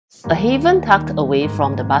A haven tucked away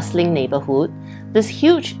from the bustling neighbourhood, this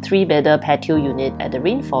huge 3-bedder patio unit at the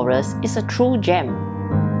Rainforest is a true gem.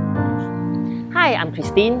 Hi, I'm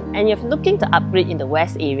Christine, and if you're looking to upgrade in the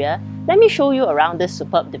West area, let me show you around this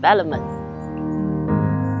superb development.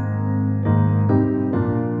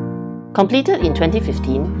 Completed in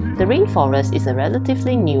 2015, the Rainforest is a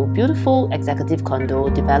relatively new, beautiful executive condo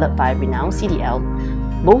developed by renowned CDL,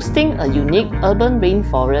 boasting a unique urban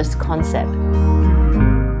rainforest concept.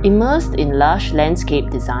 Immersed in lush landscape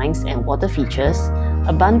designs and water features,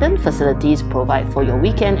 abundant facilities provide for your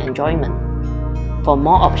weekend enjoyment. For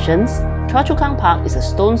more options, Choa Chu Kang Park is a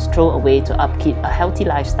stone's throw away to upkeep a healthy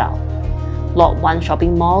lifestyle. Lot 1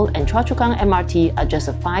 Shopping Mall and Choa Chu Kang MRT are just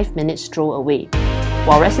a 5-minute stroll away,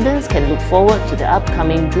 while residents can look forward to the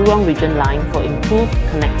upcoming Jurong Region Line for improved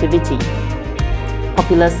connectivity.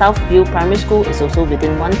 Popular Southview Primary School is also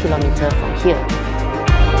within 1 kilometre from here.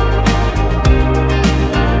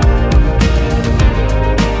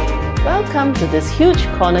 Welcome to this huge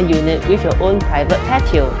corner unit with your own private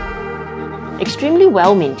patio. Extremely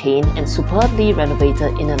well maintained and superbly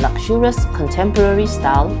renovated in a luxurious contemporary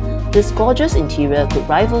style, this gorgeous interior could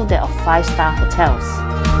rival that of 5-star hotels.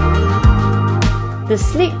 The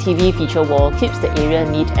sleek TV feature wall keeps the area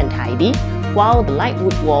neat and tidy, while the light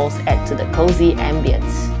wood walls add to the cozy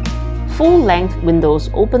ambience. Full-length windows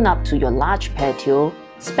open up to your large patio,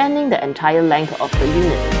 spanning the entire length of the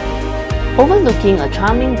unit. Overlooking a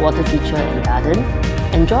charming water feature and garden,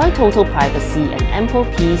 enjoy total privacy and ample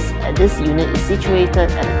peace as this unit is situated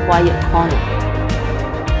at a quiet corner.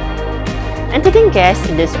 Entertain guests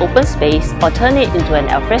in this open space or turn it into an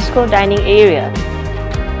alfresco dining area.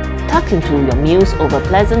 Tuck into your meals over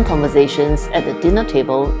pleasant conversations at the dinner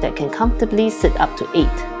table that can comfortably sit up to 8.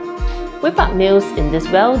 Whip up meals in this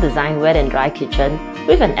well-designed wet and dry kitchen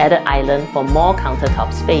with an added island for more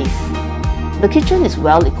countertop space. The kitchen is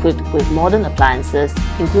well equipped with modern appliances,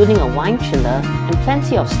 including a wine chiller and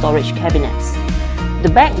plenty of storage cabinets.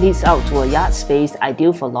 The back leads out to a yard space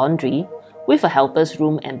ideal for laundry, with a helper's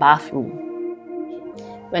room and bathroom.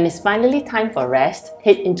 When it's finally time for rest,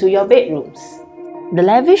 head into your bedrooms. The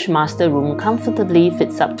lavish master room comfortably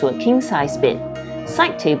fits up to a king-size bed,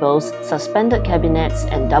 side tables, suspended cabinets,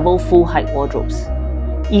 and double full-height wardrobes.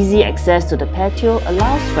 Easy access to the patio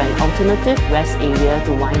allows for an alternative rest area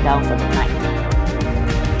to wind down for the night.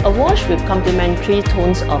 A wash with complementary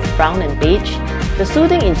tones of brown and beige, the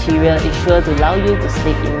soothing interior is sure to lull you to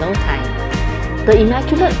sleep in no time. The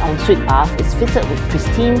immaculate ensuite bath is fitted with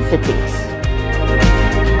pristine fittings.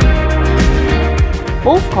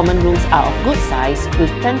 Both common rooms are of good size with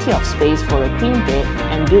plenty of space for a queen bed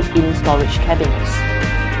and built-in storage cabinets.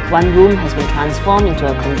 One room has been transformed into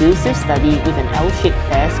a conducive study with an L-shaped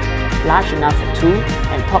desk, large enough for 2,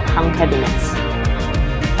 and top-hung cabinets.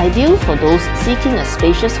 Ideal for those seeking a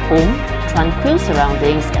spacious home, tranquil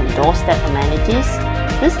surroundings, and doorstep amenities,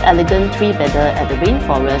 this elegant 3-bedder at the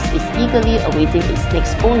Rainforest is eagerly awaiting its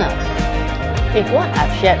next owner. If what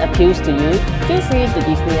I've shared appeals to you, feel free to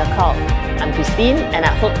give me a call. I'm Christine, and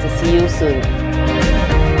I hope to see you soon.